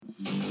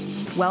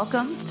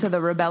Welcome to the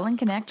Rebel and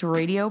Connect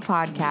radio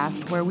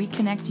podcast, where we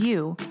connect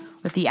you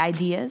with the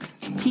ideas,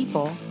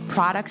 people,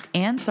 products,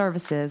 and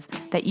services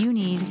that you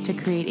need to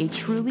create a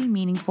truly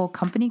meaningful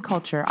company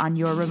culture on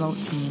your remote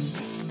team.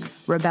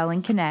 Rebel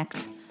and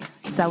Connect,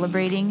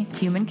 celebrating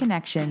human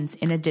connections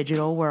in a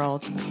digital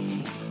world.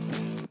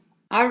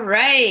 All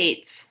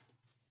right.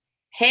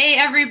 Hey,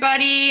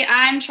 everybody.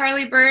 I'm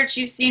Charlie Birch.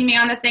 You've seen me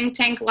on the Think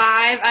Tank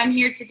Live. I'm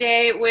here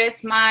today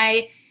with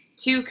my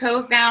two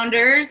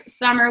co-founders,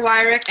 Summer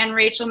Wyrick and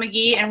Rachel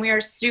McGee, and we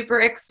are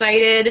super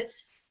excited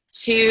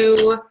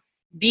to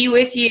be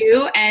with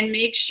you and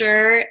make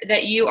sure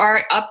that you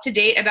are up to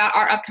date about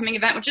our upcoming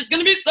event, which is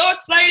going to be so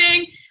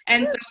exciting.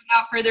 And so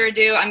without further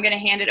ado, I'm going to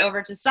hand it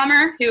over to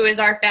Summer, who is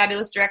our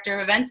fabulous director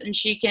of events, and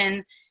she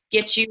can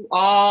get you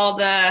all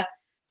the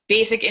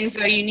basic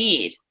info you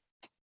need.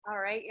 All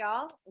right,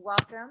 y'all,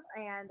 welcome,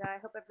 and I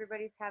hope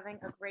everybody's having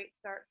a great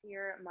start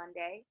here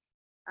Monday.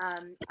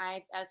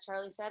 As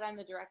Charlie said, I'm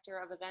the director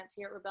of events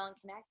here at Rebel and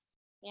Connect,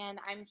 and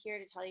I'm here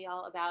to tell you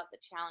all about the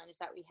challenge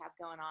that we have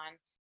going on.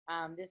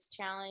 This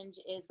challenge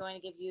is going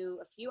to give you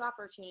a few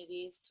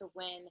opportunities to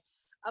win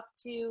up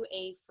to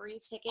a free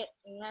ticket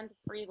and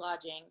free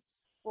lodging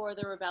for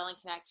the Rebel and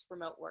Connect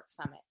Remote Work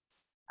Summit.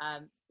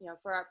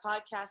 For our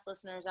podcast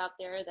listeners out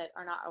there that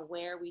are not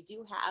aware, we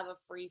do have a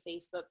free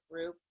Facebook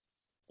group.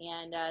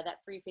 And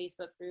that free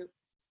Facebook group,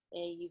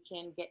 you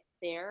can get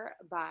there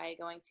by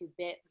going to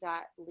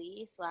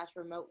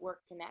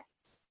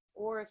bit.ly/remoteworkconnect,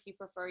 or if you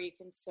prefer, you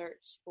can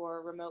search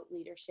for Remote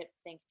Leadership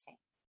Think Tank.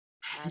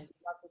 We'd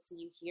love to see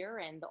you here,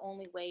 and the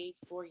only way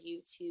for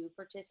you to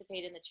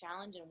participate in the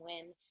challenge and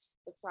win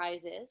the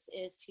prizes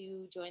is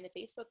to join the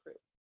Facebook group.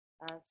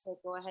 So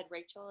go ahead,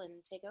 Rachel,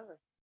 and take over.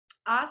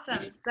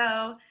 Awesome.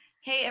 So,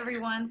 hey,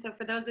 everyone. So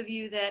for those of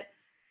you that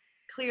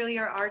clearly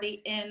are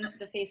already in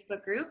the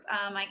Facebook group,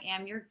 I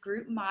am your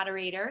group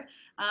moderator.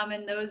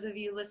 And those of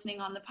you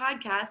listening on the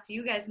podcast,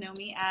 you guys know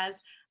me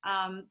as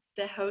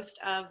the host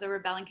of the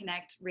Rebel and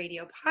Connect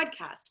radio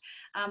podcast.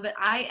 But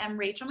I am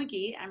Rachel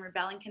McGee. I'm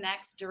Rebel and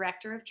Connect's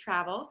director of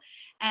travel.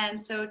 And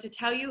so to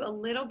tell you a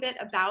little bit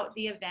about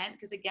the event,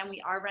 because again, we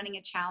are running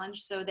a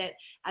challenge so that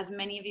as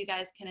many of you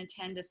guys can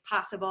attend as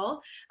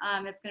possible.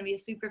 It's going to be a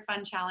super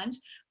fun challenge.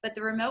 But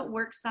the Remote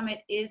Work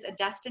Summit is a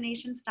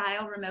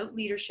destination-style remote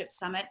leadership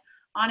summit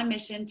on a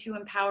mission to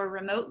empower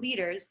remote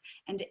leaders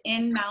and to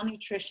end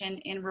malnutrition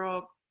in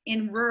rural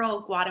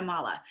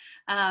Guatemala.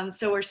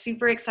 So we're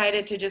super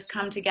excited to just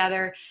come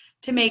together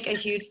to make a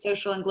huge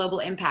social and global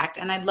impact.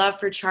 And I'd love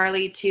for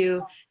Charlie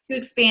to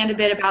expand a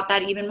bit about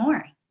that even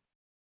more.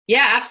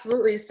 Yeah,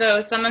 absolutely.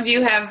 So some of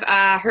you have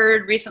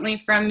heard recently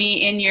from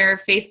me in your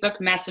Facebook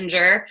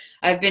Messenger.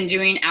 I've been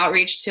doing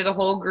outreach to the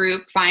whole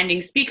group,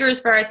 finding speakers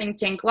for our Think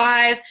Tank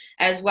Live,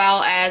 as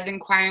well as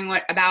inquiring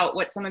about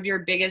what some of your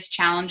biggest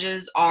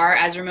challenges are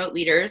as remote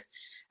leaders.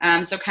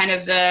 So kind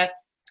of the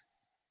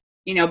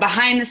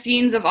behind the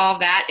scenes of all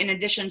of that, in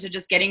addition to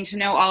just getting to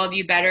know all of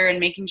you better and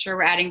making sure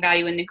we're adding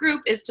value in the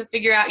group, is to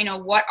figure out,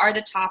 what are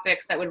the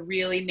topics that would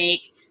really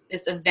make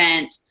this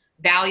event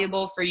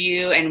valuable for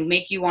you and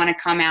make you want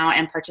to come out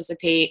and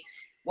participate.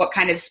 What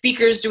kind of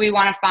speakers do we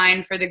want to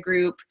find for the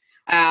group?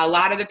 A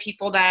lot of the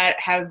people that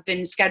have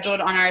been scheduled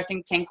on our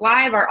Think Tank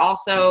Live are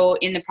also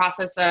in the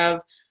process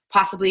of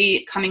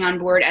possibly coming on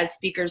board as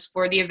speakers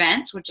for the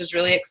event, which is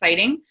really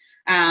exciting.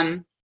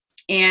 And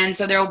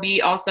so there will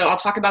be also, I'll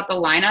talk about the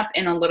lineup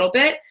in a little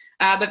bit,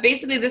 but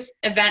basically this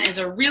event is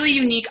a really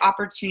unique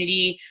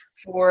opportunity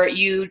for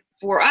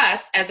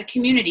us as a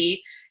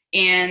community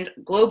and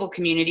global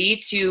community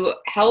to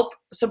help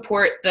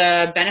support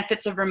the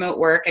benefits of remote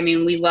work. I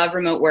mean, we love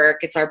remote work.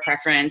 It's our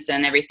preference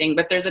and everything,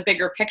 but there's a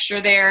bigger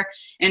picture there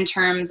in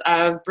terms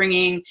of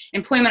bringing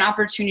employment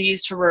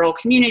opportunities to rural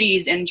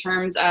communities, in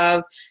terms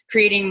of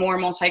creating more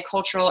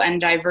multicultural and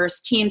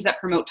diverse teams that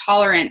promote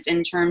tolerance,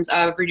 in terms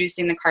of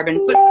reducing the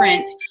carbon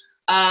footprint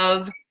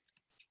of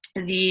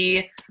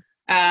the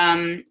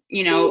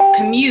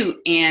commute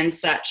and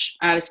such.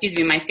 My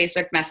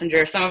Facebook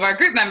Messenger, some of our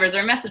group members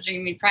are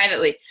messaging me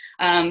privately.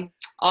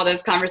 All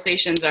those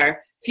conversations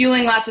are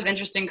fueling lots of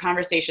interesting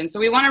conversations. So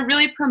we want to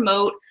really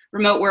promote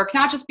remote work,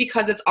 not just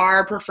because it's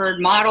our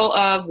preferred model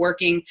of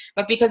working,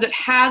 but because it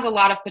has a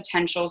lot of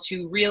potential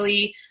to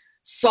really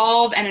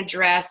solve and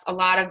address a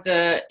lot of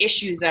the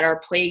issues that are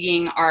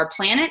plaguing our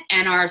planet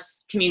and our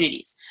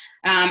communities.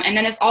 And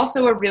then it's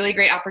also a really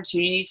great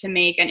opportunity to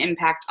make an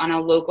impact on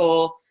a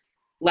local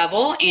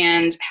level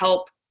and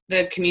help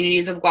the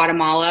communities of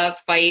Guatemala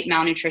fight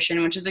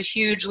malnutrition, which is a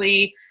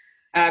hugely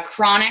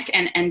chronic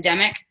and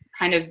endemic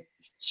kind of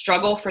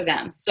struggle for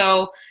them.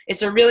 So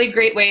it's a really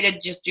great way to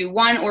just do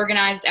one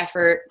organized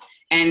effort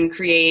and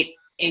create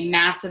a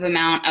massive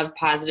amount of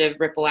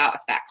positive ripple out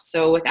effect.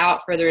 So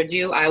without further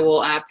ado, I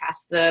will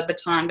pass the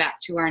baton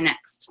back to our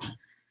next.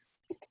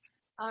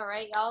 All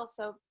right, y'all.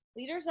 So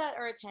leaders that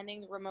are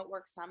attending the Remote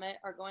Work Summit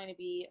are going to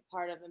be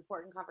part of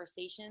important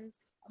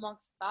conversations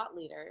amongst thought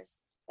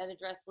leaders that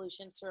address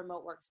solutions to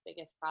remote work's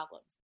biggest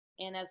problems.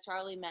 And as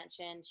Charlie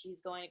mentioned,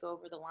 she's going to go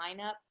over the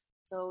lineup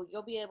So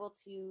you'll be able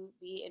to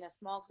be in a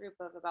small group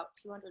of about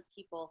 200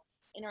 people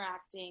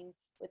interacting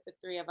with the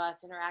three of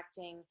us,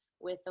 interacting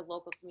with the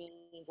local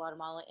community in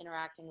Guatemala,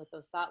 interacting with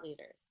those thought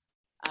leaders.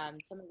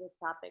 Some of the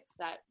topics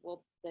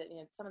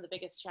some of the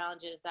biggest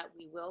challenges that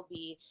we will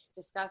be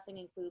discussing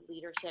include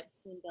leadership,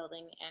 team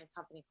building, and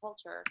company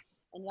culture.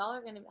 And y'all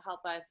are going to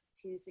help us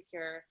to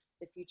secure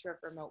the future of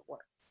remote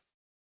work.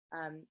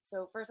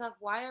 So first off,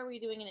 why are we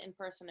doing an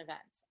in-person event?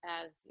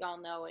 As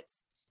y'all know,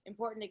 it's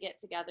important to get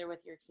together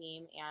with your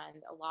team,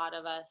 and a lot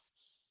of us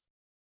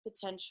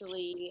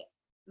potentially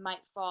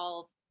might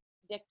fall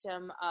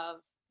victim of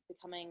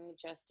becoming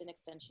just an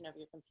extension of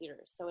your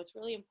computers. So it's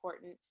really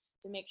important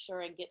to make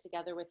sure and get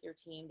together with your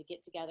team, to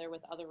get together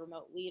with other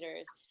remote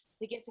leaders,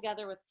 to get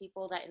together with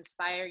people that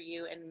inspire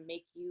you and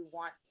make you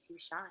want to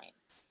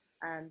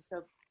shine.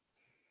 So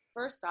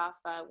first off,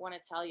 I want to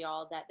tell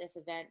y'all that this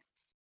event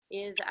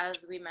is,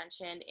 as we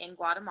mentioned, in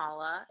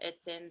Guatemala.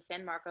 It's in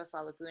San Marcos,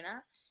 La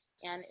Laguna,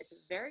 and it's a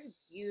very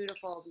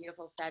beautiful,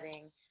 beautiful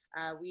setting.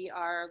 We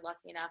are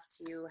lucky enough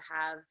to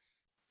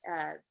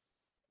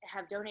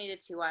have donated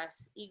to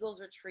us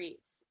Eagles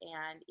Retreats,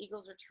 and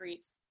Eagles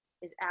Retreats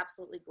is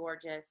absolutely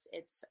gorgeous.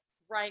 It's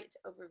right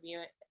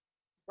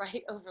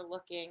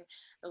overlooking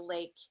the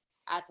Lake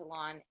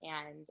Atitlan,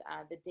 and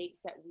the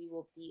dates that we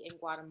will be in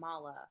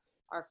Guatemala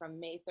are from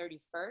May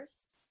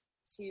 31st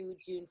to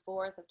June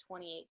 4th of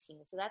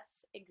 2018. So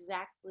that's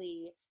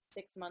exactly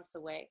 6 months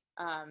away.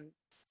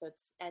 So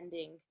it's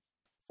ending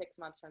 6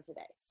 months from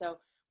today. So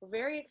we're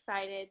very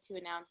excited to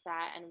announce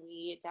that, and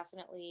we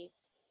definitely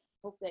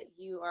hope that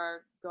you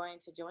are going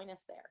to join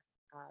us there.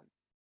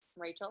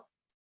 Rachel?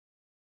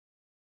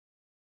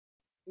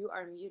 You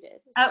are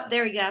muted. Oh,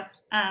 there we go.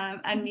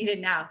 I'm muted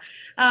now.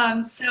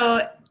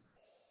 So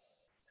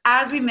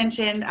as we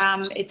mentioned,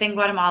 it's in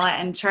Guatemala,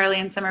 and Charlie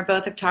and Summer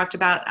both have talked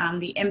about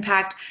the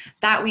impact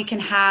that we can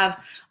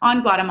have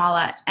on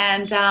Guatemala.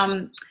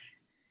 And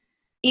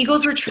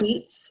Eagles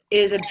Retreats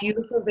is a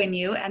beautiful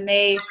venue, and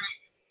they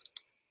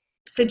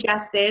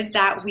suggested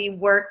that we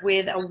work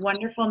with a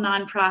wonderful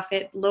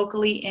nonprofit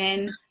locally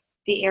in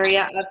the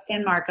area of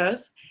San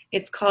Marcos.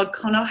 It's called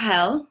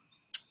Conohel.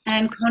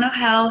 And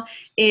Conohel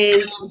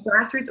is a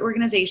grassroots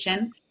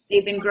organization.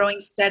 They've been growing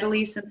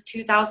steadily since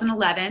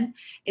 2011.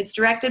 It's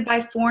directed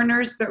by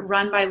foreigners but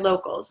run by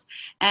locals.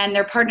 And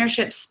their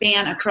partnerships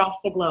span across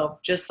the globe,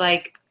 just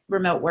like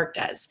remote work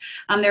does.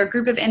 They're a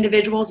group of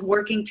individuals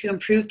working to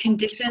improve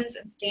conditions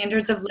and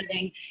standards of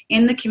living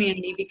in the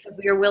community because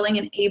we are willing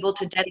and able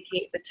to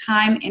dedicate the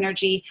time,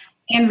 energy,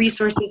 and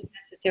resources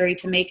necessary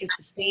to make a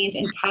sustained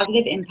and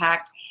positive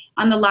impact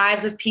on the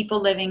lives of people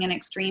living in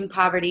extreme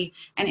poverty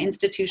and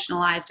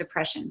institutionalized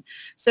oppression.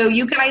 So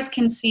you guys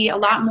can see a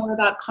lot more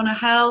about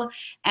Conohel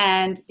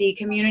and the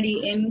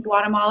community in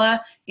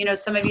Guatemala. You know,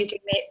 some of you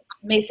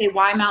may say,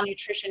 why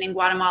malnutrition in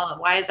Guatemala?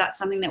 Why is that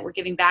something that we're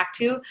giving back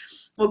to?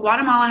 Well,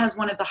 Guatemala has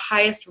one of the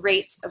highest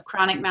rates of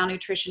chronic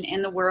malnutrition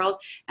in the world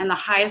and the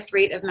highest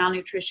rate of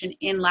malnutrition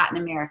in Latin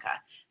America.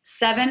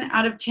 7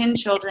 out of 10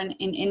 children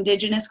in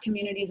indigenous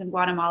communities in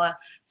Guatemala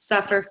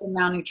suffer from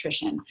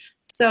malnutrition.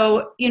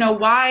 So, you know,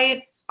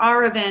 why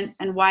our event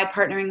and why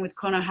partnering with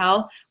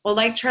Conohel? Well,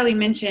 like Charlie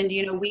mentioned,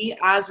 you know, we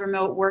as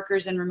remote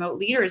workers and remote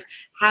leaders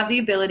have the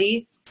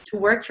ability to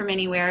work from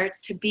anywhere,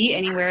 to be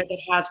anywhere that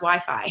has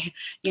Wi-Fi.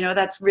 You know,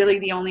 that's really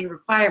the only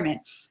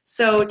requirement.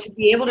 So to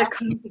be able to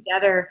come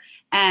together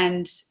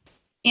and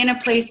in a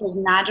place as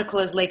magical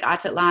as Lake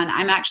Atitlan,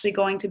 I'm actually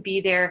going to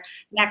be there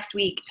next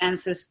week. And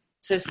so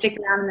stick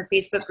around in the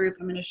Facebook group.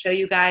 I'm going to show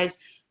you guys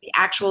the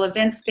actual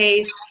event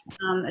space,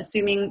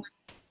 assuming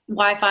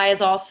Wi-Fi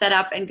is all set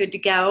up and good to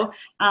go.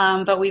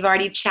 But we've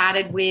already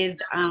chatted with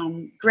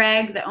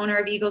Greg, the owner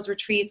of Eagles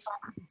Retreats,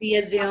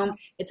 via Zoom.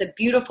 It's a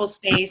beautiful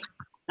space.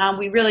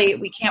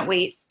 We can't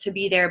wait to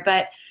be there.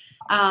 But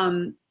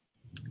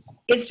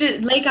it's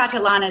just, Lake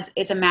Atitlan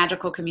is a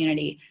magical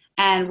community.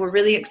 And we're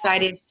really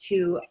excited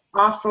to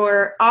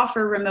offer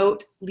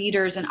remote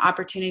leaders an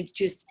opportunity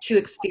to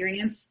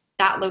experience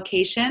that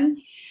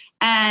location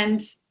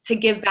and to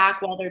give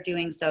back while they're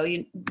doing so.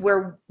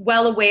 We're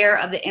well aware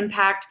of the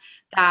impact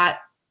that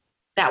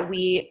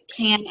we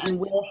can and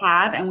will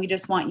have, and we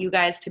just want you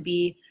guys to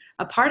be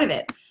a part of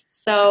it.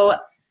 So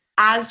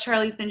as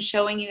Charlie's been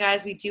showing you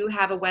guys, we do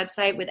have a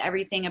website with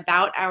everything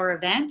about our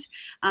event,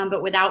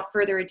 but without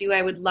further ado,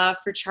 I would love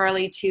for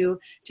Charlie to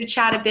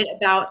chat a bit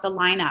about the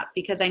lineup,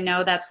 because I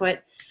know that's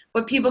what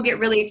people get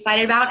really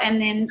excited about. And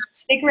then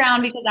stick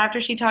around, because after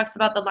she talks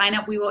about the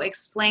lineup, we will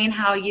explain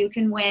how you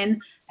can win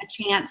a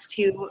chance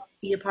to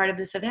be a part of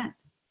this event.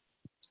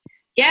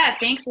 Yeah,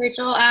 thanks,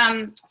 Rachel.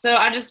 So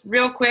I'll just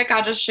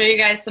show you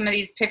guys some of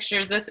these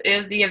pictures. This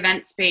is the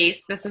event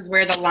space. This is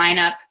where the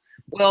lineup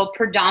will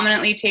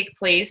predominantly take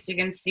place. You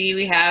can see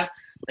we have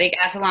Lake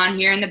Atitlan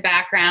here in the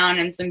background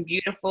and some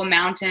beautiful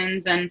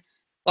mountains and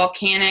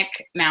volcanic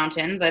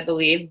mountains, I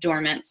believe,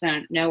 dormant,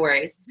 so no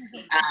worries.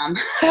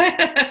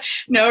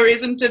 No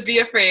reason to be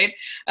afraid.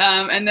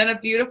 And then a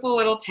beautiful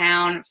little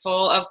town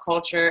full of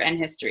culture and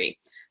history.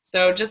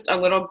 So just a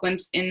little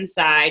glimpse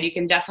inside. You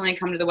can definitely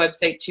come to the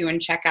website too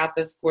and check out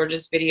this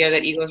gorgeous video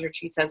that Eagles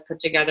Retreats has put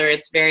together.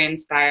 It's very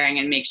inspiring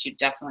and makes you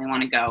definitely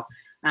want to go.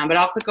 But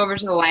I'll click over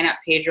to the lineup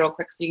page real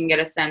quick so you can get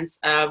a sense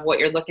of what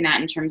you're looking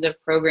at in terms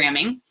of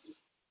programming.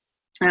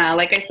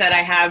 Like I said,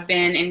 I have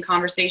been in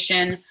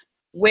conversation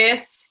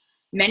with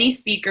many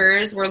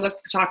speakers. We're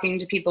talking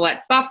to people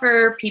at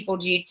Buffer, People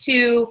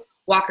G2,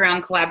 Walk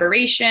Around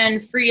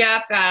Collaboration, Free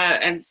Up,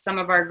 and some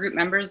of our group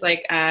members,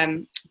 like,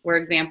 for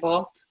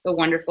example, the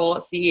wonderful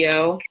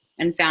CEO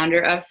and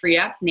founder of Free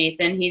Up,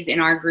 Nathan. He's in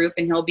our group,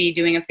 and he'll be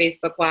doing a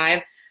Facebook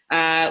Live.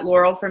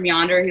 Laurel from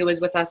Yonder, who was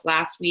with us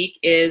last week,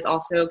 is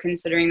also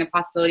considering the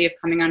possibility of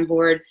coming on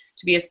board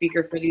to be a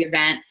speaker for the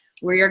event.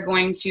 We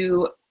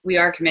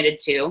are committed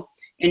to,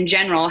 in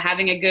general,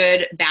 having a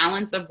good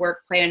balance of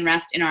work, play, and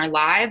rest in our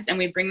lives, and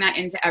we bring that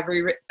into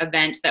every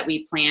event that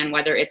we plan,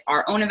 whether it's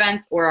our own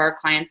events or our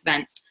clients'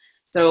 events.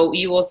 So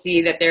you will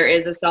see that there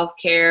is a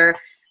self-care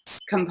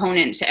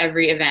component to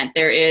every event.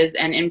 There is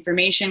an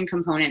information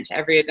component to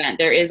every event.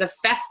 There is a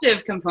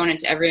festive component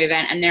to every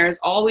event, and there is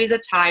always a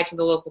tie to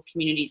the local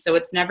community. So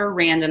it's never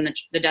random,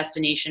 the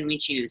destination we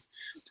choose.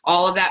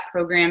 All of that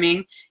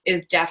programming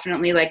is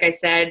definitely, like I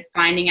said,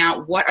 finding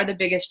out what are the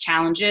biggest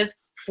challenges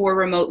for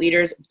remote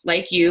leaders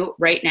like you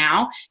right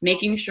now,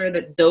 making sure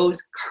that those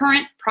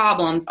current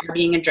problems are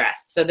being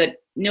addressed so that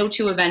no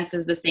two events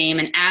is the same.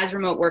 And as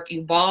remote work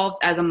evolves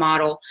as a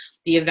model,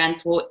 the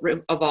events will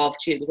evolve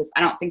too, because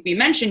I don't think we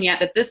mentioned yet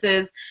that this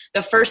is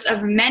the first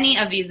of many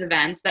of these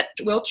events that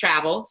will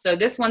travel. So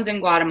this one's in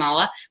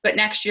Guatemala, but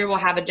next year we'll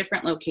have a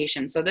different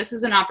location. So this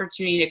is an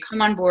opportunity to come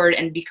on board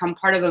and become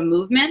part of a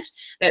movement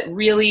that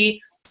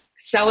really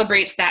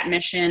celebrates that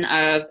mission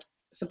of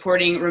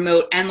supporting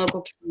remote and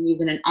local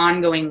communities in an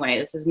ongoing way.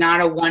 This is not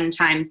a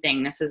one-time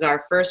thing. This is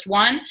our first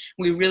one.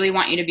 We really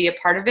want you to be a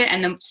part of it.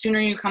 And the sooner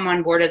you come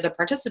on board as a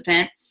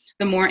participant,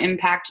 the more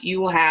impact you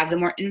will have, the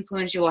more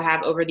influence you will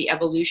have over the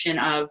evolution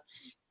of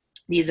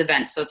these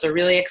events. So it's a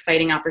really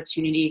exciting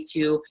opportunity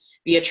to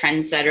be a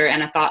trendsetter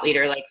and a thought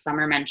leader, like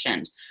Summer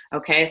mentioned.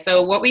 Okay,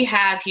 so what we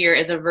have here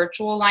is a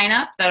virtual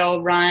lineup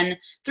that'll run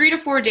 3 to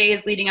 4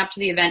 days leading up to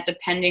the event,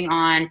 depending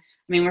on,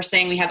 we're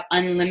saying we have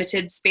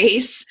unlimited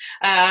space,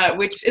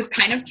 which is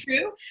kind of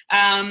true,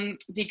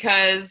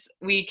 because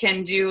we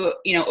can do,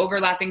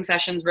 overlapping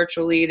sessions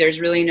virtually. There's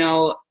really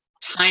no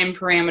time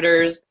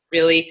parameters,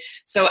 really.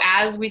 So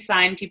as we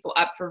sign people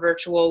up for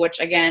virtual, which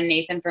again,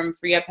 Nathan from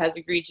Free Up has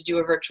agreed to do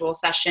a virtual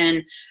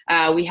session.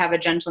 We have a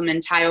gentleman,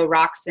 Tayo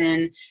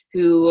Roxon,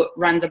 who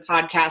runs a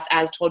podcast,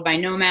 As Told by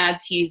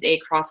Nomads. He's a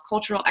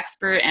cross-cultural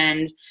expert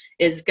and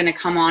is going to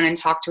come on and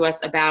talk to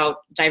us about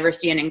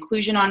diversity and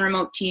inclusion on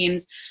remote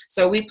teams.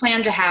 So we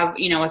plan to have,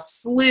 a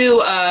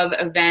slew of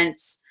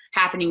events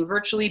happening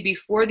virtually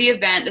before the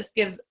event. This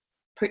gives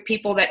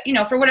people that,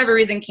 for whatever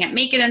reason can't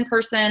make it in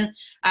person,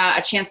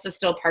 a chance to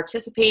still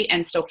participate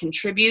and still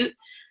contribute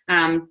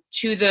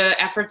to the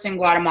efforts in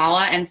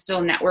Guatemala and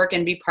still network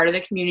and be part of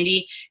the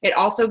community. It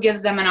also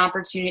gives them an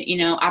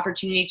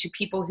opportunity to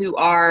people who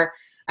are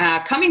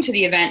coming to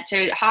the event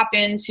to hop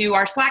into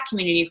our Slack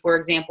community, for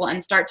example,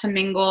 and start to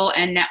mingle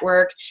and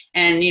network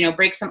and,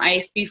 break some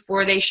ice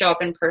before they show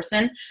up in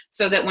person,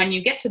 so that when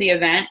you get to the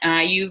event,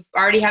 you've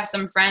already have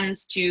some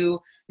friends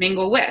to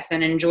mingle with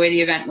and enjoy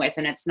the event with.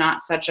 And it's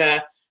not such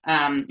a,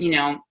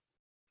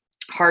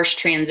 harsh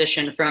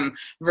transition from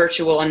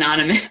virtual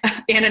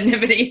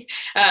anonymity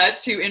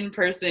to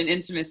in-person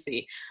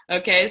intimacy.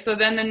 Okay, so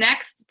then the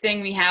next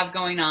thing we have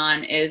going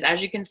on is,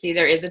 as you can see,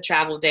 there is a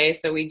travel day.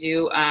 So we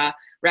do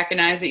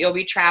recognize that you'll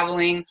be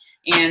traveling.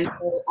 And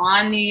so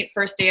on the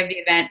first day of the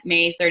event,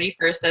 May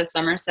 31st, as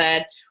Summer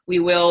said, we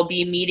will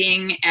be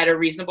meeting at a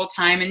reasonable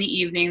time in the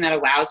evening that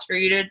allows for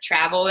you to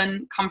travel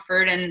in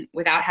comfort and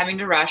without having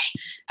to rush.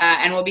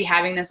 And we'll be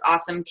having this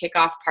awesome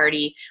kickoff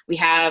party. We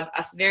have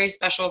a very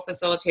special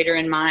facilitator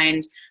in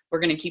mind.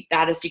 We're going to keep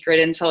that a secret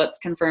until it's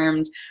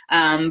confirmed.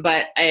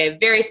 But a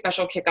very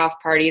special kickoff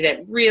party that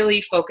really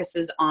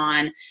focuses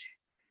on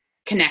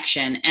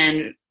connection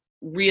and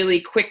really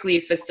quickly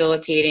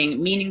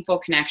facilitating meaningful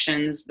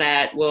connections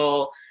that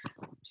will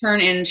turn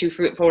into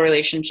fruitful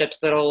relationships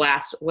that will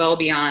last well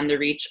beyond the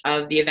reach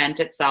of the event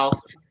itself.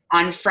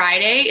 On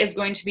Friday is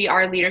going to be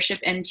our leadership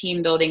and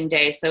team building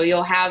day. So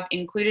you'll have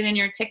included in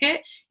your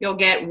ticket, you'll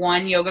get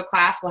one yoga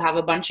class. We'll have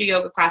a bunch of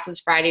yoga classes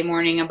Friday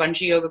morning, a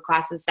bunch of yoga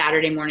classes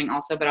Saturday morning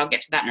also, but I'll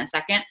get to that in a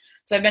second.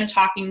 So I've been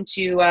talking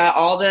to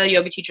all the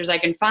yoga teachers I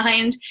can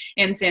find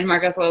in San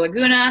Marcos La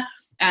Laguna.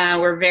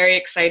 We're very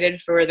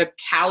excited for the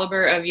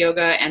caliber of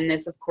yoga. And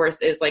this, of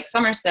course, is, like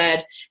Summer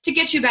said, to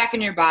get you back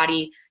in your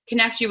body,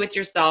 connect you with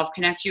yourself,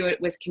 connect you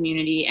with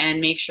community, and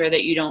make sure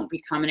that you don't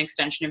become an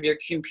extension of your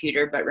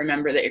computer. But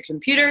remember that your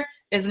computer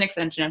is an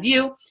extension of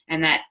you,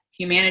 and that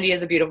humanity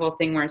is a beautiful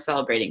thing worth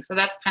celebrating. So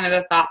that's kind of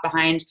the thought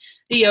behind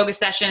the yoga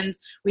sessions.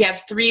 We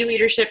have 3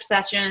 leadership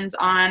sessions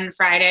on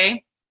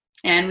Friday,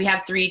 and we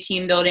have 3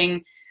 team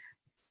building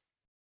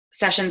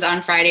sessions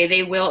on Friday.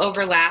 They will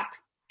overlap.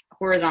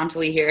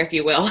 horizontally here, if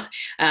you will.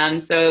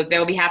 So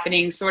they'll be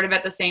happening sort of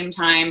at the same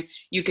time.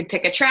 You could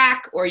pick a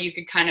track, or you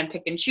could kind of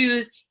pick and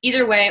choose.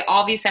 Either way,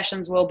 all these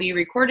sessions will be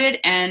recorded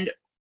and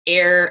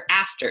air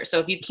after. So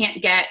if you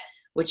can't get,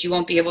 which you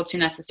won't be able to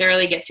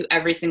necessarily get to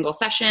every single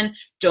session,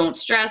 don't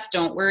stress,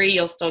 don't worry,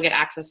 you'll still get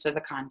access to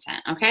the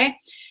content, okay?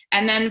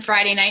 And then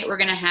Friday night, we're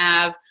gonna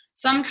have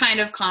some kind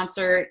of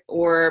concert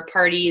or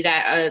party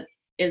that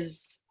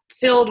is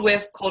filled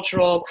with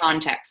cultural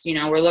context. You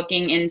know, we're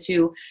looking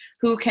into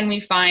who can we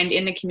find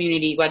in the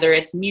community, whether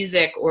it's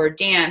music or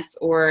dance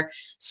or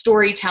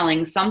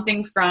storytelling,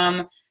 something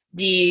from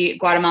the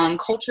Guatemalan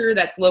culture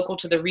that's local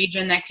to the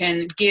region that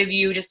can give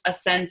you just a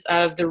sense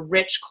of the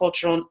rich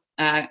cultural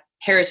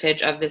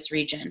heritage of this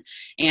region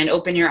and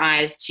open your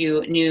eyes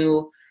to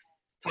new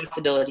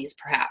possibilities,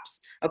 perhaps.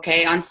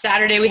 Okay, on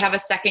Saturday, we have a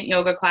second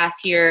yoga class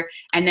here,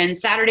 and then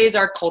Saturday is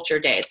our culture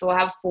day. So we'll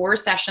have 4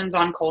 sessions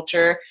on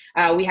culture.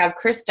 We have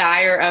Chris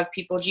Dyer of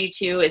People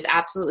G2 is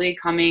absolutely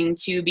coming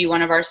to be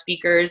one of our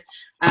speakers.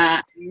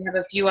 We have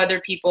a few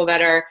other people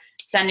that are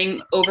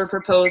sending over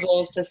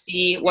proposals to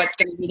see what's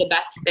going to be the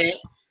best fit.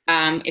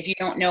 If you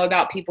don't know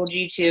about People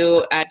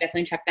G2,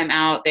 definitely check them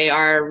out. They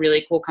are a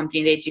really cool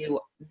company. They do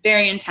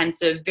very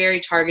intensive, very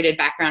targeted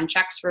background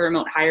checks for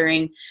remote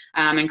hiring.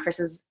 And Chris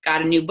has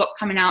got a new book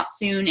coming out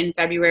soon in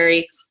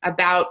February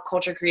about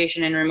culture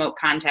creation in remote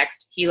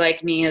context. He,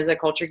 like me, is a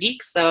culture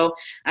geek, so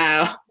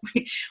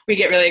we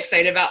get really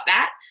excited about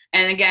that.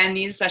 And again,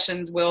 these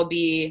sessions will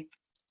be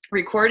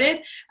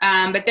recorded,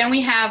 but then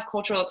we have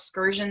cultural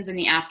excursions in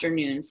the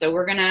afternoon. So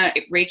we're gonna,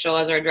 Rachel,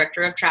 as our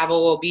director of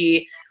travel, will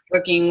be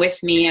working with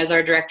me as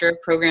our director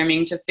of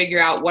programming to figure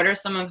out what are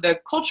some of the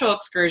cultural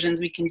excursions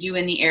we can do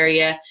in the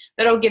area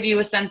that'll give you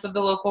a sense of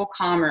the local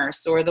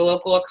commerce or the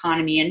local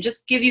economy and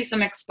just give you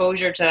some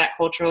exposure to that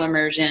cultural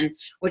immersion,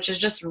 which is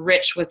just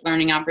rich with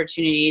learning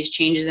opportunities,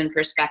 changes in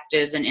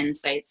perspectives, and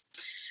insights.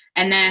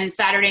 And then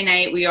Saturday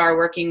night, we are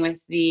working with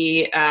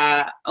the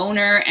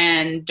owner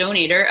and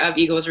donator of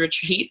Eagles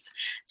Retreats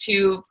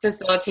to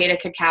facilitate a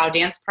cacao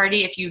dance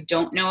party. If you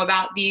don't know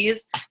about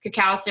these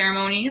cacao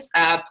ceremonies,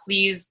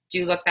 please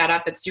do look that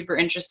up. It's super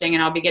interesting,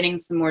 and I'll be getting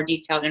some more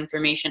detailed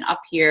information up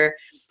here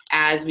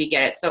as we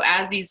get it. So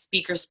as these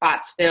speaker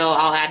spots fill,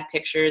 I'll add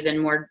pictures and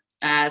more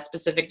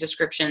specific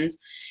descriptions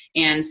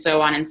and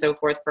so on and so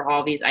forth, for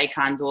all these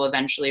icons will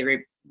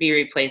eventually be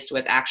replaced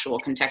with actual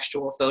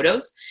contextual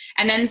photos.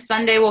 And then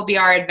Sunday will be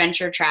our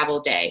adventure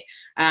travel day.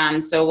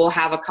 So we'll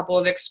have a couple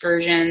of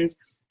excursions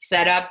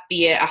set up,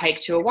 be it a hike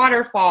to a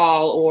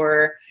waterfall,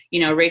 or, you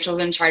know, Rachel's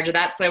in charge of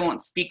that, so I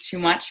won't speak too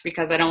much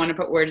because I don't want to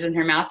put words in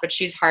her mouth, but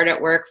she's hard at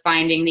work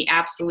finding the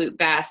absolute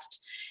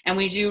best. And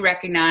we do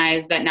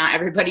recognize that not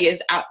everybody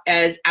is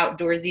as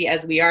outdoorsy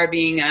as we are,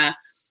 being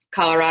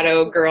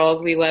Colorado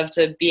girls. We love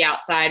to be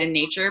outside in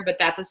nature, but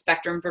that's a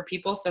spectrum for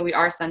people. So we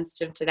are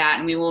sensitive to that,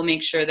 and we will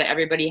make sure that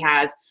everybody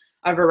has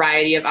a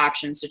variety of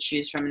options to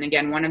choose from. And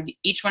again,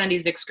 each one of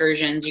these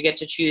excursions, you get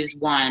to choose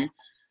one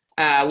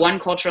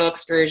cultural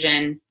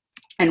excursion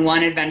and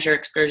one adventure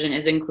excursion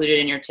is included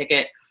in your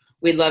ticket.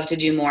 We'd love to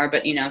do more,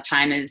 but you know,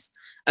 time is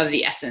of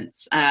the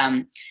essence.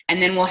 And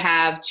then we'll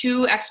have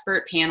 2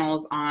 expert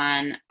panels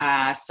on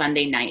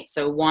Sunday night.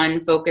 So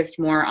one focused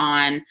more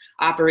on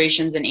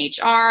operations and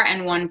HR,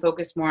 and one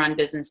focused more on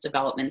business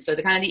development. So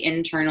the kind of the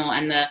internal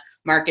and the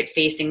market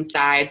facing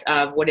sides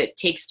of what it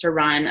takes to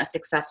run a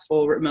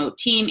successful remote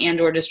team and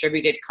or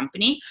distributed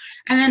company.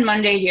 And then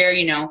Monday here,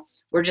 you know,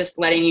 we're just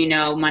letting you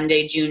know,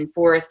 Monday, June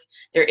 4th,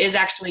 there is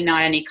actually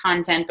not any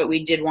content, but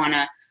we did want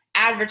to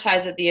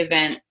advertise that the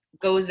event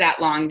goes that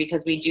long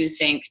because we do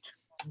think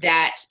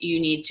that you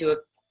need to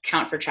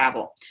account for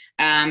travel.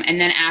 And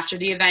then after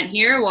the event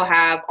here, we'll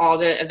have all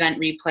the event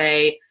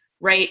replay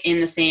right in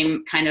the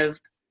same kind of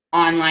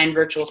online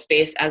virtual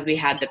space as we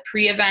had the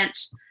pre-event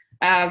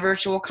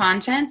virtual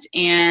content.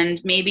 And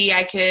maybe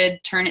I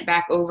could turn it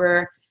back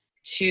over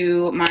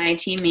to my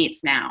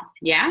teammates now.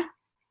 Yeah?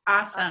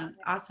 Awesome.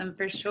 Awesome,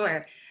 for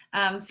sure.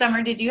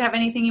 Summer, did you have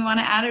anything you want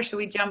to add, or should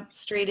we jump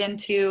straight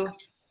into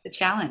the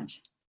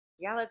challenge?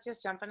 Yeah, let's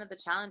just jump into the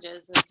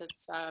challenges.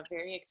 It's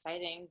very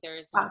exciting.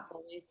 There's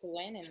multiple ways to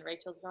win, and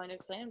Rachel's going to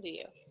explain them to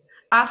you.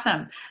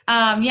 Awesome.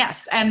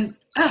 Yes, and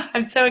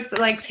I'm so excited,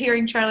 like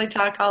hearing Charlie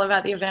talk all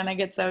about the event. I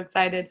get so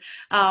excited.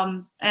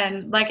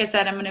 And like I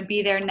said, I'm going to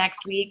be there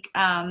next week,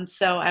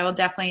 so I will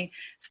definitely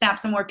snap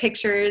some more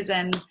pictures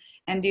and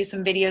do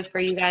some videos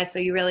for you guys so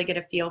you really get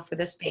a feel for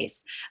the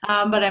space.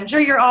 But I'm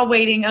sure you're all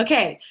waiting.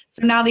 Okay,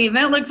 so now the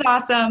event looks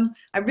awesome.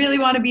 I really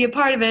want to be a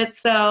part of it,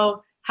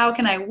 so how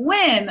can I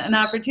win an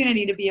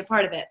opportunity to be a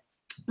part of it?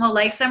 Well,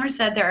 like Summer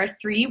said, there are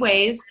 3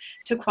 ways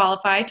to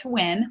qualify to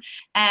win,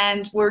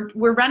 and we're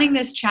running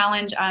this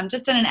challenge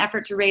just in an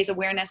effort to raise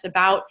awareness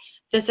about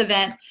this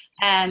event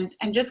and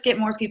just get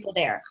more people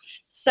there.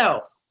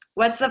 So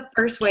what's the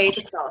first way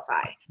to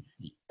qualify?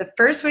 The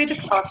first way to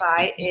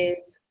qualify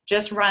is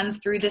just runs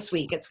through this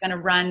week. It's going to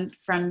run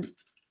from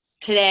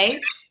today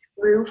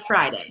through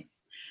Friday.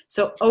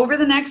 So over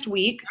the next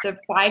week, so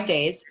 5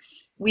 days,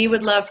 we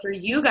would love for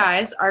you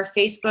guys, our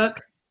Facebook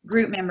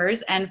group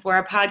members, and for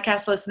our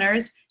podcast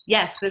listeners,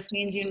 Yes, this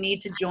means you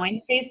need to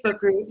join the Facebook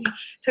group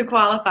to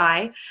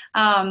qualify.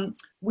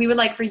 We would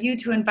like for you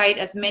to invite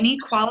as many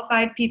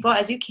qualified people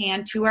as you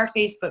can to our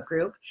Facebook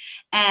group,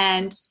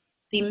 and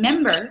the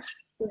member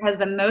who has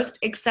the most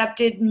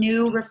accepted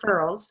new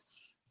referrals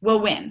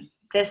will win.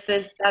 That's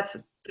the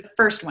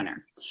first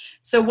winner.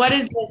 So what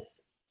does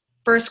this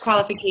first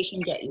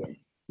qualification get you?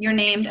 You're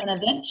named an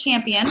event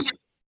champion.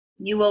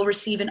 You will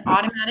receive an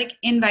automatic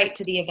invite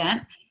to the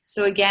event.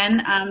 So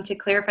again, to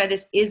clarify,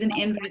 this is an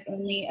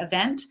invite-only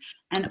event,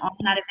 and on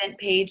that event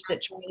page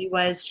that Charlie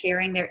was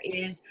sharing, there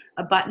is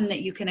a button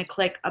that you can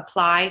click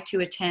apply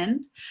to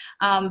attend.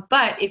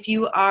 But if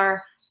you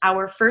are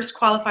our first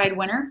qualified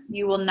winner,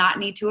 you will not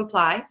need to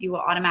apply. You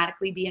will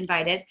automatically be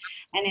invited.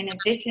 And in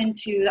addition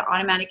to the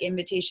automatic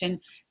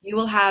invitation, you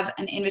will have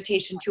an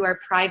invitation to our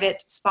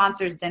private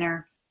sponsors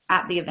dinner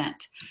at the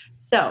event.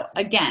 So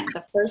again,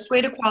 the first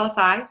way to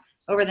qualify: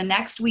 over the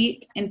next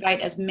week,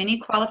 invite as many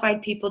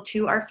qualified people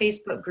to our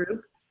Facebook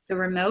group, the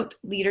Remote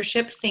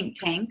Leadership Think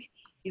Tank.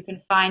 You can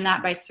find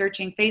that by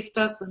searching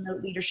Facebook,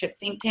 Remote Leadership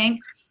Think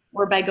Tank,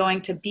 or by going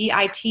to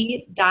bit.ly/Remote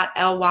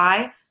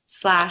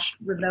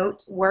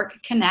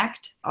Work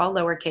Connect, all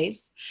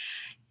lowercase.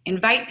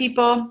 Invite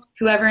people.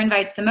 Whoever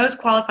invites the most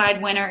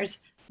qualified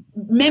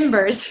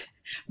members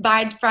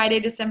by Friday,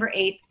 December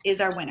 8th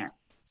is our winner.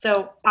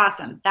 So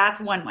awesome.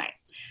 That's one way.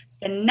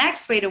 The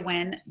next way to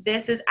win,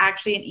 this is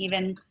actually an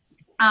even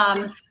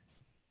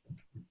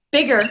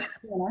bigger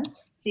winner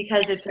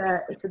because it's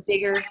a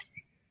bigger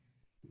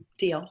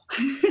deal.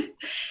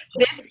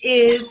 This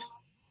is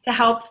to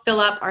help fill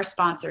up our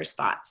sponsor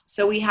spots.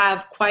 So we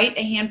have quite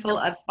a handful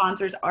of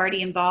sponsors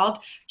already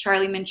involved.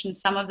 Charlie mentioned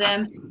some of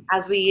them.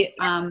 As we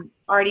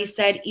already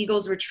said,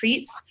 Eagles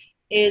Retreats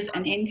is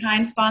an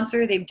in-kind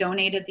sponsor. They've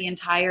donated the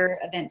entire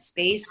event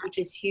space, which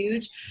is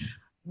huge.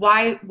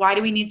 Why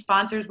do we need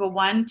sponsors? Well,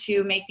 one,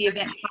 to make the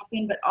event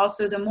happen, but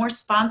also the more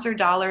sponsor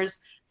dollars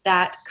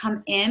that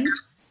come in,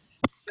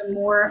 the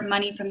more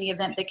money from the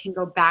event that can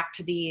go back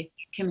to the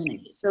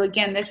community. So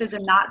again, this is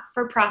a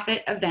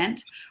not-for-profit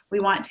event. We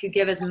want to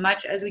give as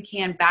much as we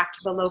can back to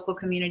the local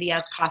community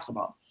as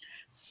possible.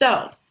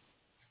 So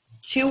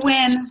to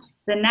win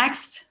the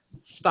next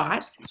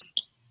spot,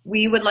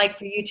 we would like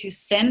for you to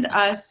send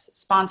us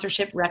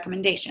sponsorship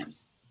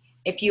recommendations.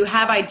 If you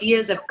have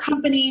ideas of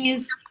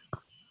companies,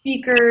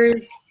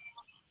 speakers,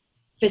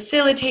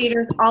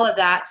 facilitators, all of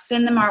that,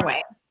 send them our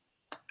way.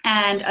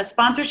 And a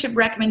sponsorship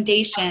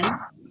recommendation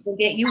will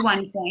get you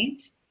 1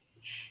 point.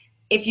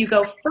 If you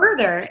go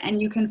further and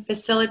you can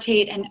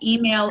facilitate an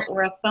email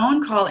or a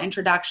phone call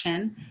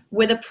introduction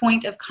with a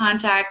point of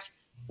contact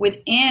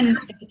within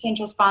the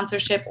potential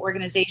sponsorship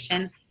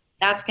organization,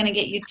 that's going to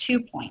get you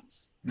 2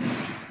 points.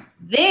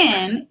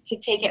 Then, to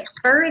take it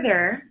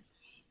further,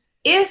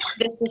 if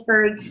this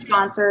referred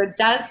sponsor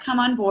does come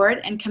on board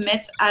and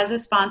commits as a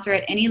sponsor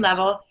at any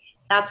level,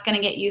 that's going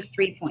to get you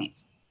 3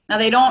 points. Now,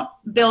 they don't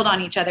build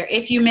on each other.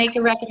 If you make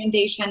a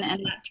recommendation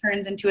and that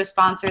turns into a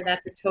sponsor,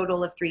 that's a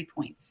total of 3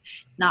 points,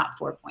 not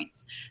 4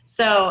 points.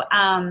 So,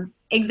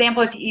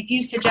 example, if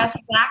you suggest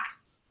Slack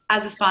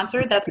as a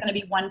sponsor, that's going to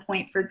be 1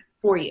 point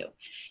for you.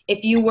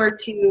 If you were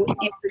to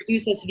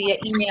introduce us via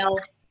email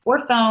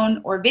or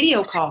phone or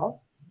video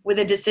call with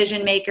a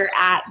decision maker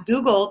at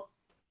Google,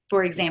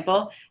 for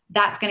example,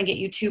 that's going to get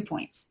you 2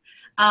 points.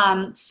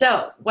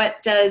 So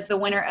what does the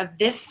winner of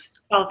this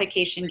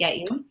qualification get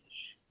you?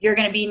 You're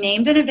going to be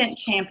named an event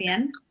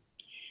champion.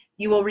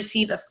 You will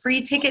receive a free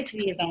ticket to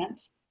the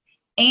event,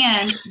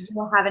 and you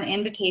will have an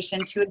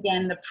invitation to,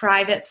 again, the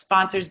private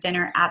sponsors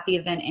dinner at the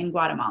event in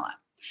Guatemala.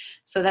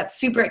 So that's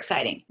super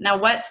exciting. Now,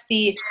 what's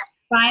the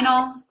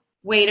final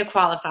way to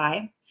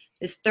qualify?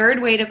 This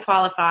third way to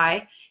qualify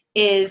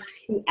is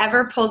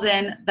whoever pulls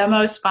in the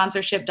most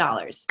sponsorship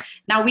dollars.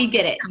 Now, we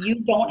get it. You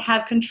don't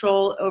have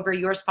control over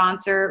your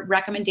sponsor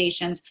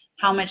recommendations,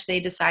 how much they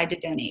decide to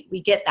donate.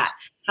 We get that.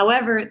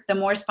 However, the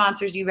more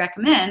sponsors you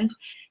recommend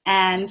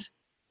and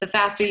the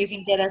faster you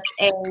can get us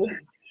a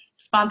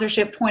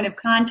sponsorship point of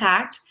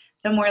contact,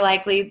 the more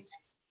likely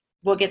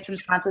we'll get some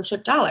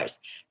sponsorship dollars.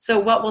 So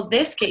what will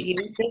this get you?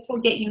 This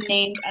will get you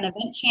named an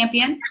event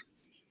champion.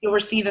 You'll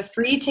receive a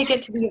free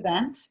ticket to the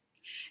event.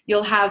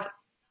 You'll have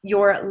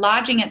your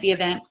lodging at the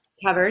event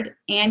covered,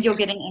 and you'll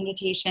get an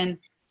invitation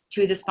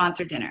to the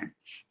sponsor dinner.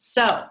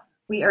 So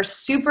we are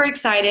super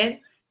excited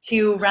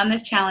to run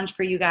this challenge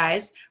for you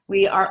guys.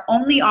 We are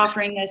only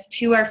offering this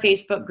to our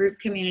Facebook group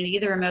community,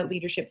 the Remote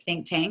Leadership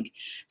Think Tank.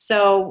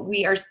 So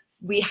we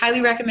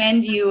highly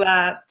recommend you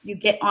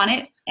get on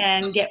it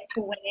and get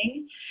to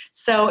winning.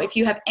 So if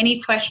you have any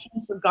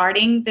questions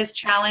regarding this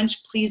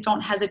challenge, please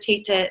don't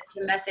hesitate to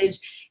message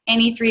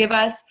any three of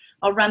us.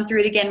 I'll run through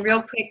it again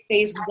real quick.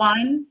 Phase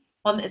 1,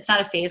 well, it's not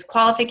a phase.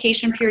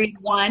 Qualification period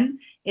 1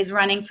 is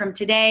running from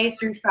today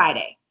through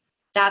Friday.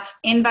 That's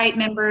invite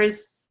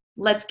members.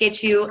 Let's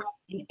get you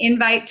an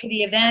invite to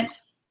the event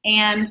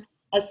and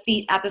a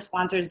seat at the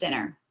sponsors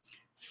dinner.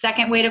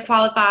 Second way to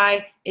qualify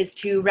is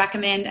to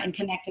recommend and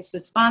connect us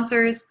with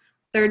sponsors.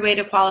 Third way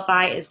to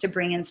qualify is to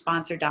bring in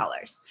sponsor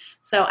dollars.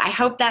 So I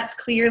hope that's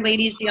clear.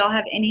 Ladies, do y'all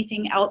have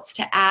anything else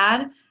to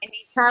add? And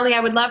Charlie, I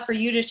would love for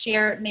you to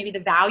share maybe the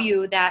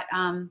value that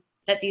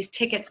that these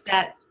tickets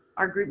that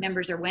our group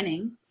members are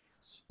winning.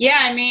 Yeah,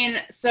 I mean,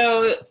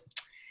 so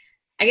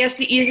I guess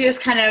the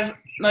easiest kind of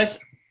most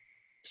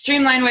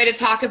streamlined way to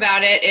talk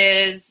about it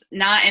is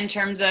not in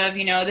terms of,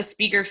 you know, the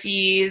speaker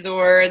fees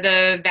or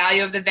the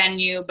value of the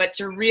venue, but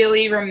to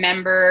really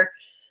remember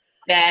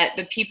that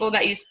the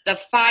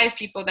 5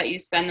 people that you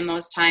spend the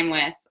most time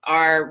with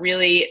are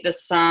really the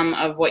sum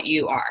of what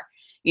you are,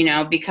 you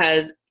know,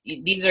 because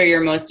these are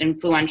your most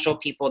influential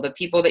people, the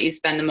people that you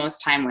spend the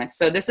most time with.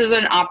 So this is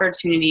an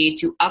opportunity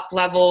to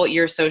up-level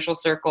your social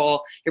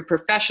circle, your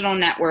professional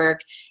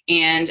network,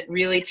 and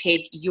really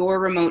take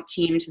your remote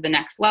team to the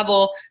next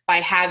level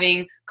by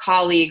having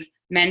colleagues,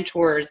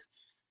 mentors,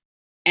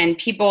 and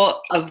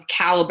people of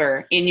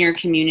caliber in your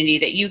community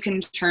that you can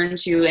turn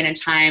to in a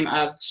time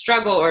of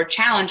struggle or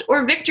challenge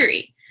or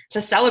victory to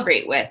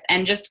celebrate with,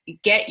 and just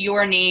get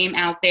your name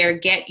out there,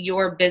 get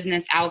your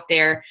business out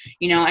there.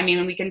 You know, I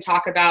mean, we can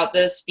talk about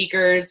the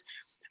speakers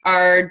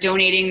are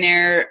donating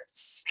their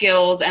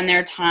skills and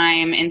their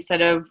time.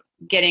 Instead of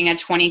getting a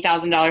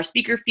 $20,000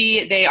 speaker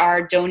fee, they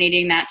are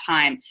donating that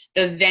time.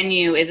 The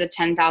venue is a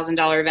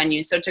 $10,000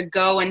 venue. So to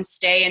go and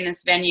stay in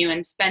this venue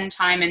and spend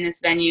time in this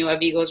venue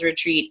of Eagles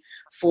Retreat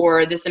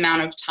for this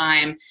amount of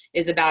time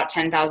is about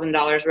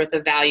 $10,000 worth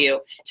of value.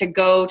 To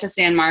go to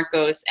San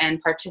Marcos and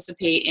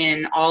participate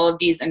in all of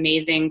these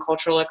amazing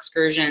cultural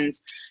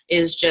excursions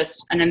is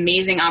just an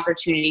amazing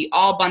opportunity,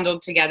 all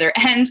bundled together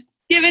and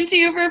given to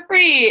you for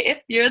free if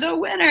you're the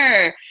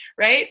winner,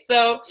 right?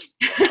 So,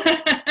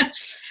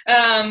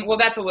 well,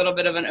 that's a little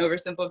bit of an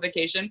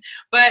oversimplification,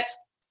 but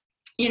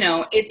you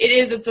know,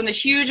 it's a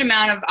huge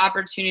amount of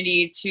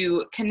opportunity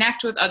to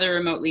connect with other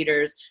remote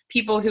leaders,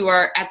 people who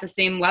are at the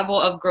same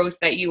level of growth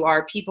that you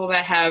are, people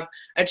that have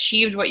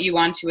achieved what you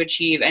want to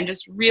achieve, and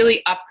just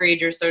really upgrade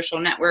your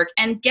social network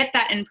and get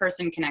that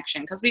in-person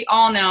connection. Because we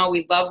all know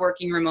we love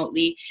working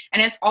remotely,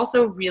 and it's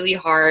also really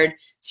hard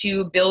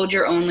to build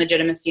your own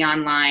legitimacy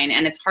online,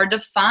 and it's hard to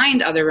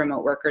find other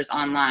remote workers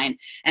online.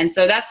 And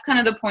so that's kind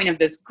of the point of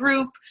this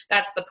group.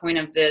 That's the point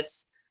of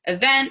this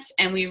event,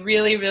 and we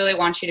really, really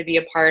want you to be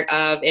a part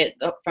of it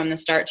from the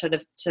start to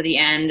the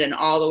end, and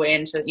all the way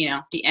into, you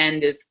know, the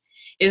end is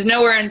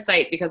nowhere in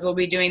sight, because we'll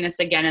be doing this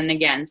again and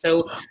again.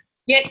 So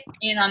get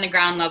in on the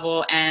ground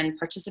level and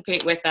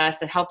participate with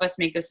us and help us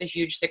make this a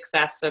huge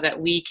success, so that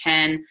we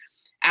can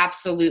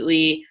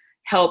absolutely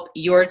help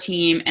your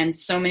team and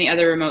so many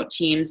other remote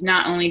teams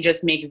not only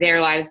just make their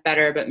lives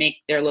better, but make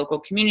their local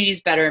communities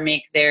better,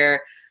 make the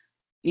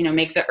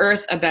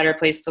earth a better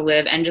place to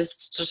live, and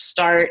just to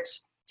start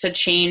to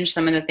change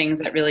some of the things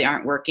that really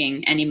aren't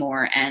working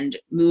anymore and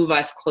move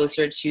us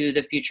closer to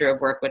the future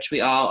of work, which we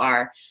all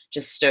are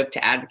just stoked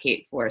to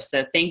advocate for.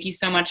 So thank you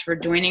so much for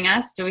joining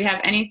us. Do we have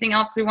anything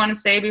else we want to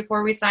say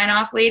before we sign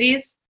off,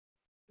 ladies?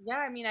 Yeah,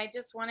 I mean, I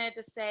just wanted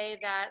to say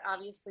that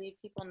obviously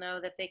people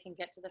know that they can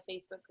get to the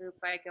Facebook group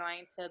by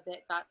going to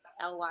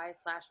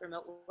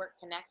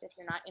bit.ly/remote-work-connect if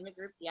you're not in the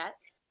group yet.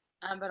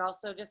 But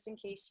also, just in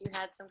case you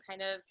had some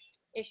kind of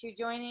issue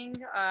joining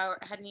or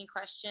had any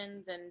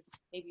questions, and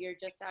maybe you're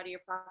just out of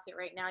your pocket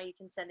right now, you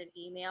can send an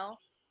email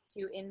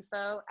to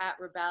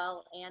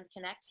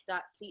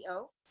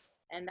info@rebelandconnect.co,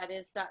 and that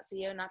is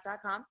 .co, not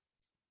 .com.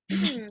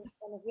 And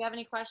if you have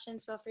any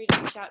questions, feel free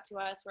to reach out to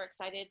us. We're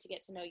excited to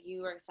get to know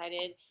you. We're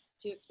excited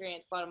to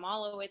experience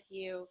Guatemala with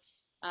you,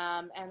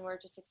 and we're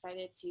just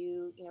excited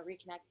to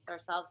reconnect with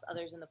ourselves,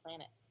 others, and the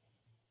planet.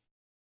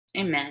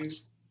 Amen.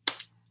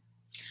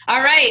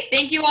 All right.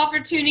 Thank you all for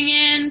tuning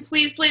in.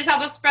 Please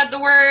help us spread the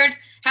word.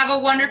 Have a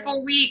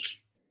wonderful week.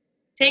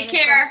 Take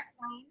care.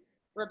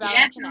 Rebel and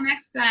Connect. Until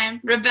next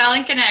time. Rebel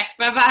and Connect.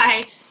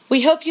 Bye-bye.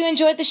 We hope you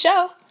enjoyed the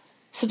show.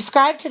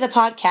 Subscribe to the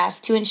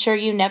podcast to ensure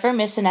you never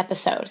miss an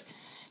episode.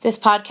 This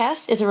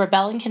podcast is a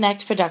Rebel and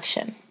Connect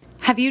production.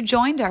 Have you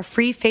joined our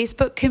free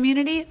Facebook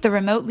community, the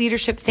Remote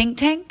Leadership Think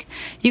Tank?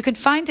 You can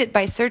find it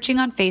by searching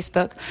on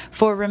Facebook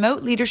for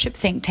Remote Leadership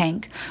Think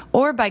Tank,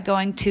 or by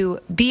going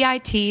to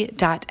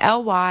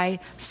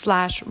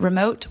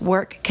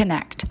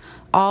bit.ly/remote-work-connect,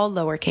 all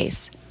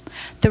lowercase.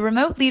 The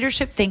Remote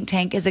Leadership Think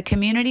Tank is a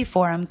community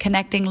forum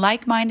connecting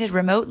like-minded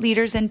remote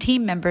leaders and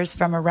team members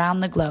from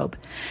around the globe.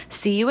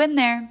 See you in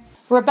there.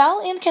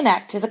 Rebel and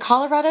Connect is a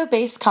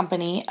Colorado-based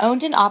company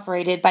owned and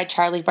operated by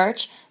Charlie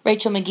Birch,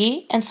 Rachel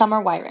McGee, and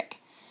Summer Wyrick.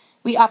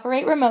 We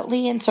operate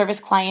remotely and service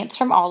clients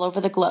from all over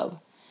the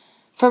globe.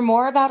 For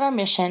more about our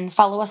mission,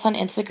 follow us on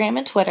Instagram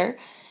and Twitter,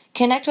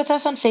 connect with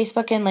us on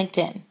Facebook and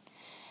LinkedIn.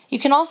 You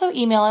can also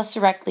email us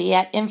directly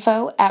at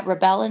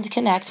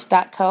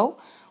info@rebelandconnect.co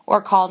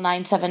or call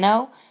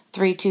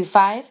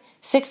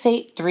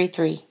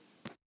 970-325-6833.